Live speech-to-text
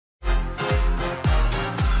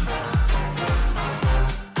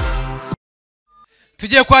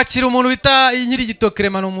tugiye kwakira umuntu bita INKIRIGITO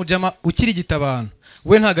CLEMENT umujama ukirigita abantu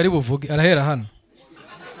we ntago ari buvuge arahera hano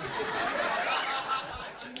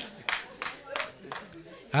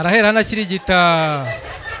akirigita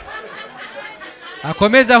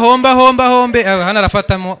akomeza hombe hano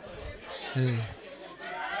arafatamo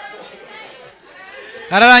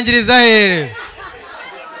ararangiriza here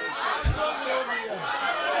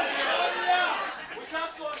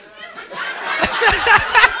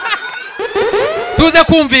tuze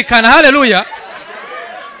kumvikana. Hallelujah.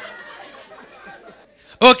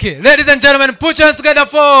 Okay, ladies and gentlemen, put your hands together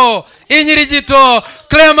for INKIRIGITO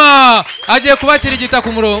CLEMENT. Agiye kubakirigita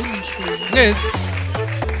ku murongo. Yes.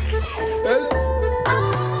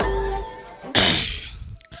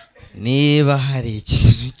 Niba hari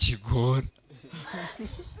ikintu kigora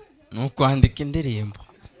nukwandika indirimbo.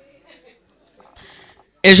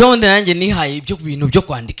 Ejo bundi nanjye nihaye ibyo bintu byo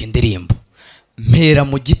kwandika indirimbo. Mpera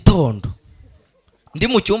mu gitondo ndi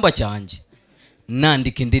mu cyumba cyanjye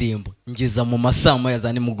nandika indirimbo ngeza mu masaha ya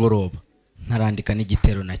za nimugoroba ntarandika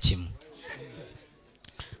n'igitero na kimwe.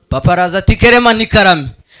 Papa araza ati Clement n'ikarame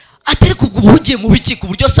atari kuguhugiye mu biki ku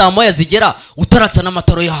buryo saa moya zigera utaratsa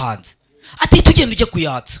n'amataro yo hanze ati tugenda ujye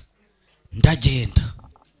kuyatsa. Ndagenda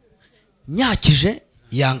nyakije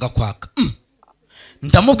yanga kwaka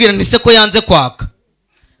ndamubwira nti se ko yanze kwaka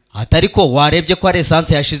atari ko warebye ko ari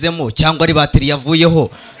essence yashizemo cyangwa ari bateri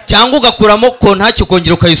yavuyeho cyangwa ugakuramo kontake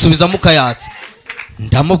ukongera ukayisubizamo ukayatsa.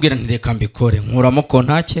 Ndamubwira nti reka mbikore nkuramo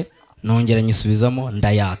kontake nongera nyisubizamo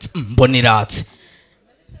ndayatsa mboniratse.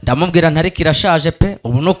 Ndamubwira ntariko irashaje pe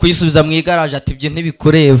ubu no kuyisubiza mu igaraje ati bye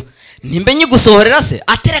ntibikureba nimbe nyigusohorera se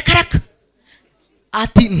aterekareka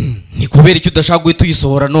ati ni kubera icyo udashaka guhita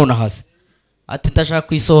uyisohora none hase ati ndashaka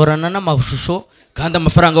kuyisohorana n'amashusho kandi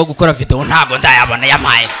amafaranga yo gukora video ntago ndayabona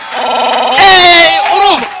yamaye.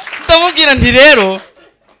 Urumva ndamubwira nti rero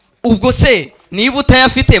ubwo se niba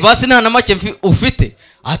utayafite basi nta na make ufite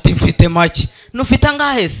ati mfite make nufite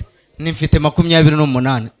angahe se ni mfite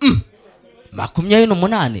 28.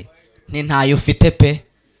 28 ni ntayo ufite pe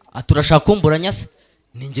aturashaka kumburanya se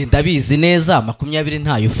ninge ndabizi neza 20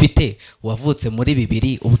 ntayo ufite wavutse muri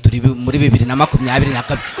 2 ubu turi muri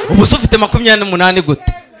 2022 ubu se ufite 28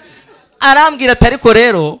 gute. Arambwira atari ko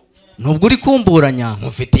rero nubwo uri kumburanya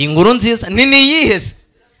mufite inkuru nziza nini yihese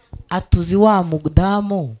atuzi wa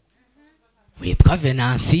mudamu witwa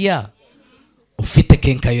Venansia ufite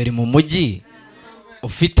kenkayori mu mujyi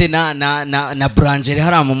ufite na brancherie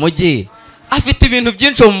hari mu mujyi afite ibintu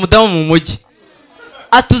byinshi mu mudamu mu mujyi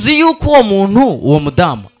atuzi yuko uwo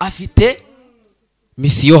mudamu afite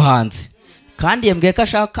misiyo hanze kandi yembwiye ko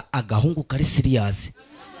ashaka agahungu kari serious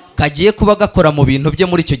kagiye kuba gakora mu bintu bye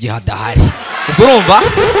muri icyo gihe adahari. Ubwo urumva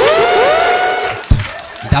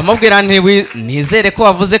ndamubwira nti nizere ko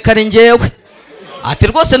wavuze ko ari njyewe ati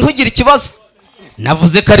rwose ntugire ikibazo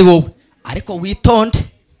navuze ko ari wowe ariko witonde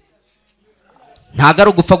ntago ari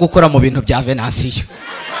ugupfa gukora mu bintu bya Venansiyo.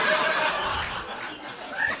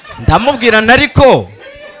 Ndamubwira ntariko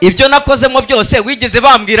ibyo nakozemo byose wigeze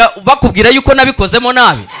bakubwira yuko nabikozemo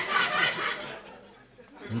nabi.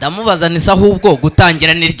 Ndamubaza nisa ahubwo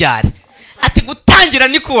gutangira ni ryari ati gutangira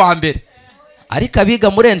ni ku wa mbere ariko abiga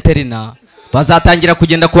muri interina bazatangira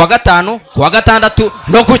kugenda ku wa gatanu ku wa gatandatu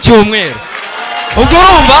no ku cyumweru. Ubwo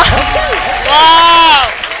urumva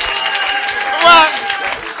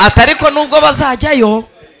atariko nubwo bazajyayo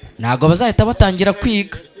ntago bazahita batangira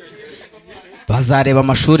kwiga bazareba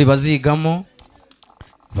amashuri bazigamo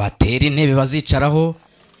batera intebe bazicaraho.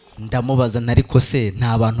 Ndamubaza ntariko se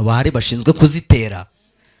nta bantu bahari bashinzwe kuzitera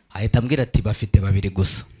ahita ambwira ati bafite 2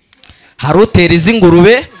 gusa hari utera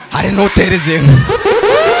izingurube hari n'utera izinka.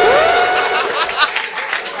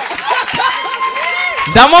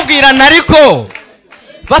 Ndamubwira nariko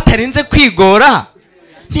batarinze kwigora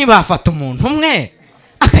ntibafata umuntu umwe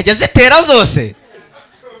akajya zitera zose.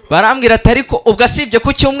 Barambwira ati ariko ubwo asibye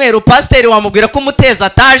ku cyumweru pasiteri wamubwira ko umuteza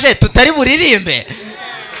ataje tutari buririmbe.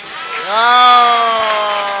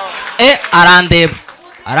 Arandeba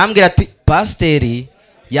arambwira ati pasiteri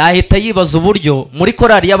yahita yibaza uburyo muri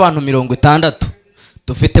korari y'abantu 60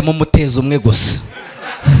 dufitemo umuteza umwe gusa.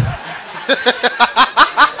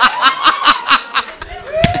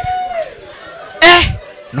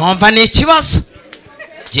 Numva ni ikibazo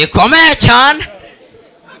gikomeye cyane.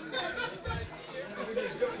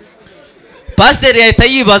 Pasiteri yahita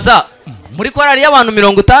yibaza muri korari y'abantu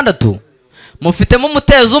 60 mufitemo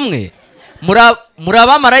umuteza umwe muri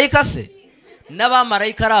abamarayika se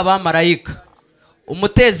n'abamarayika ari abamarayika.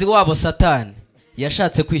 Umutezi wabo Satani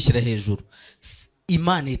yashatse kwishyira hejuru.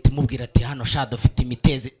 Imana itimubwira ati hano sha dufite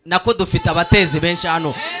imitezi nako dufite abatezi benshi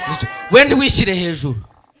hano we ntiwishyire hejuru.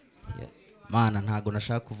 Mana ntago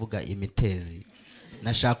nashaka kuvuga imitezi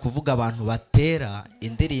nashaka kuvuga abantu batera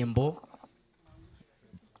indirimbo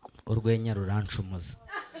urwenya rurancumuza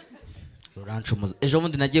ejo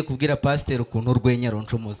bundi nagiye kubwira pasiteri ukuntu urwenya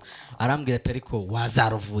runcumuza arambwira ati ariko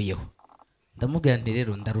wazaruvuyeho ndamubwira nti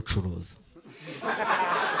rero ndarucuruza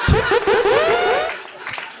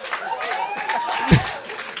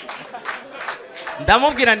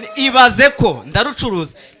ndamubwira nti ibaze ko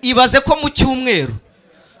ndarucuruza ibaze ko mu cyumweru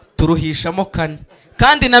turuhishamo 4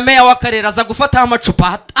 kandi na meya w'akarere aza gufataho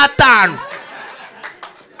amacupa 5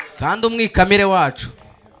 kandi umwikamire wacu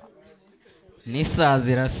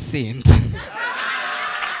n'isazi irasinda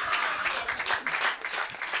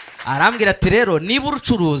arambwira ati rero niba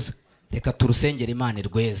urucuruza reka turusengera Imana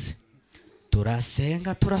irweze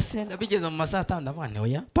turasenga bigeze mu masaha 5 ndabane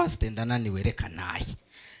oya pastor ndananiwe reka naye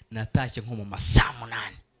natashye nko mu masaha 8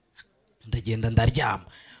 ndagenda ndaryama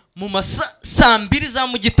mu masaha 2 za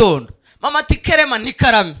mu gitondo mama ati kerema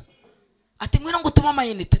ntikarame ati ngwino ngo tuma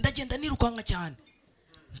amayinite ndagenda nirukanka cyane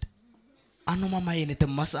ano mama yinite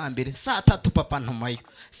mu masaha 2 saa 3 papa ntumayo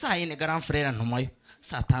saa 4 grand frère ntumayo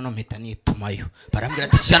saa 5 mpita nitumayo barambwira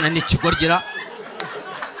ati cyana n'ikigorgira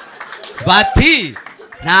bati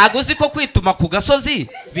ntago uzi ko kwituma ku gasozi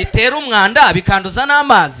bitera umwanda bikanduza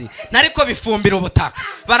n'amazi nariko bifumbira ubutaka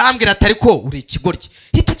barambwira ati ariko uri ikigoryi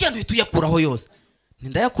hita ugenda uhita uyakuraho yose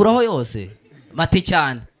ndayakuraho yose bati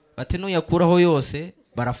cyane bati nuyakuraho yose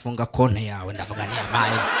barafunga konte yawe ndavuga ni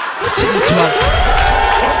amaye iki kibazo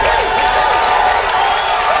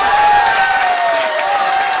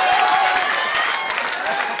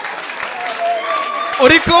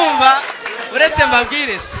uri kumva uretse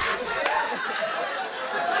mbabwire se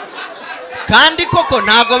kandi koko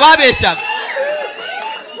ntago babeshyaga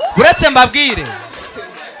uretse mbabwire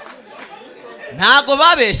ntago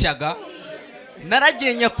babeshyaga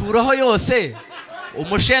naragiye nyakuraho yose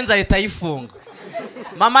umushenza ahita yifunga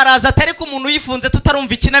mama araza atari ko umuntu yifunze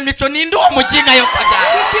tutarumva ikinamico ninde uwo muginga yo kajya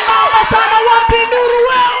ikimama sana wapinduru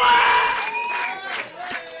wewe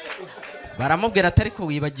baramubwira atari ko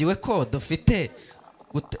wibagiwe ko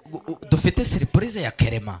dufite surprise ya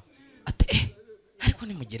Kerema ati ariko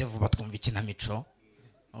nimugere vuba twumva ikinamico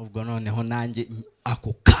ubwo noneho nanjye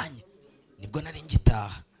ako kanya nibwo nari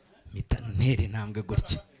ngitaha mita ntere ntambwe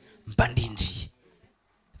gutya mba ndinjiye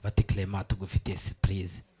bati Clement tugufitiye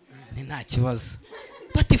surprise ni nta kibazo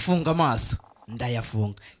bati funga amaso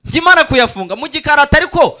ndayafunga ngimana kuyafunga mu gikarata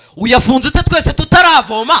ariko uyafunze ute twese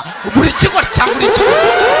tutaravoma buri kigo cyangwa buri kigo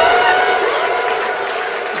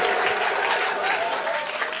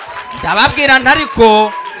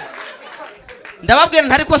ndababwira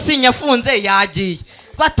ntariko sinyafunze yagiye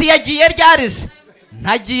bati yagiye ryarize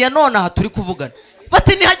ntagiye none aha turi kuvugana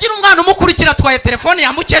bati nihagira umwana umukurikira twaye telefone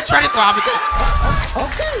ya mukecuru ariko hamuje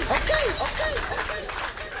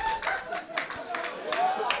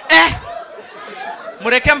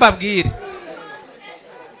mureke mbabwire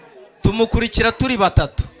tumukurikira turi 3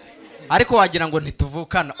 ariko wagira ngo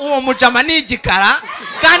ntituvukana uwo mujama ni igikara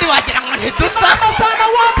kandi wagira ngo ntitusana sana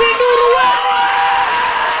wapinduru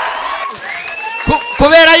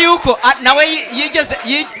kubera yuko nawe yigeze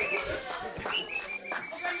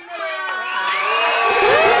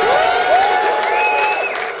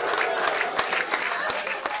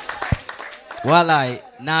walai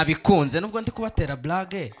nabikunze nubwo ndi kubatera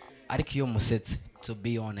blague ariko iyo musetse to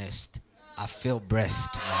be honest I feel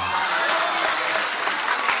blessed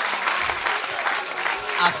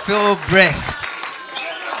I feel blessed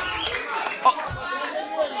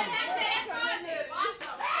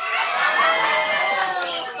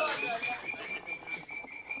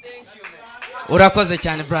urakoze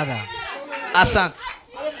cyane brother asante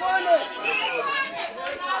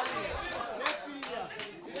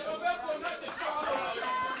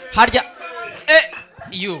harya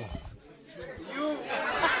you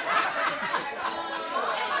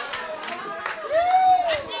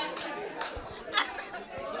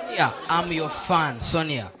Sonia, I'm your fan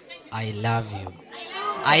Sonia. I love you.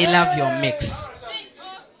 I love your mix.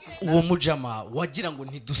 Uwo mujama wagira ngo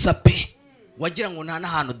ntidusape wagira ngo nta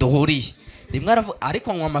nahantu duhuriye rimwe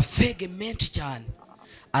ariko ngo amafege menshi cyane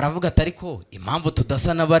aravuga ati ariko impamvu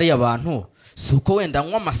tudasa n'abari abantu suko wenda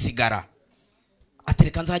nkwa amasigara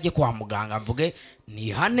atereka nzaje kwa muganga mvuge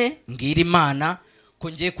nihane mbwira Imana ko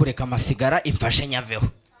ngiye kureka amasigara imfashe nyaveho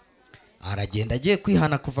aragenda agiye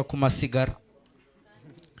kwihana kuva ku masigara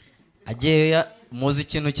agiye muzi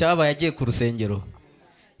ikintu cyabaye yagiye ku rusengero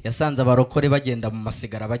yasanze abarokore bagenda mu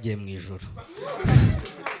masigara bagiye mu ijuru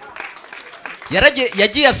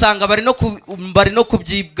yagiye asanga bari no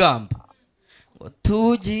kubyibwamba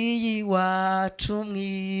tugiye iwacu mu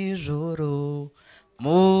ijoro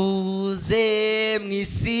muze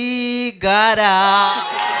mwisigara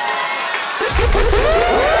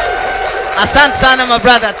Asante sana my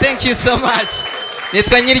brother, thank you so much.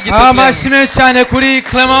 Nitwa Inkirigito. Amashimwe cyane kuri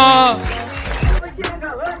Clement.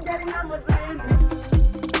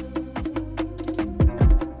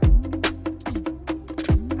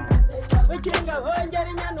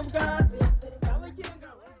 Wengeri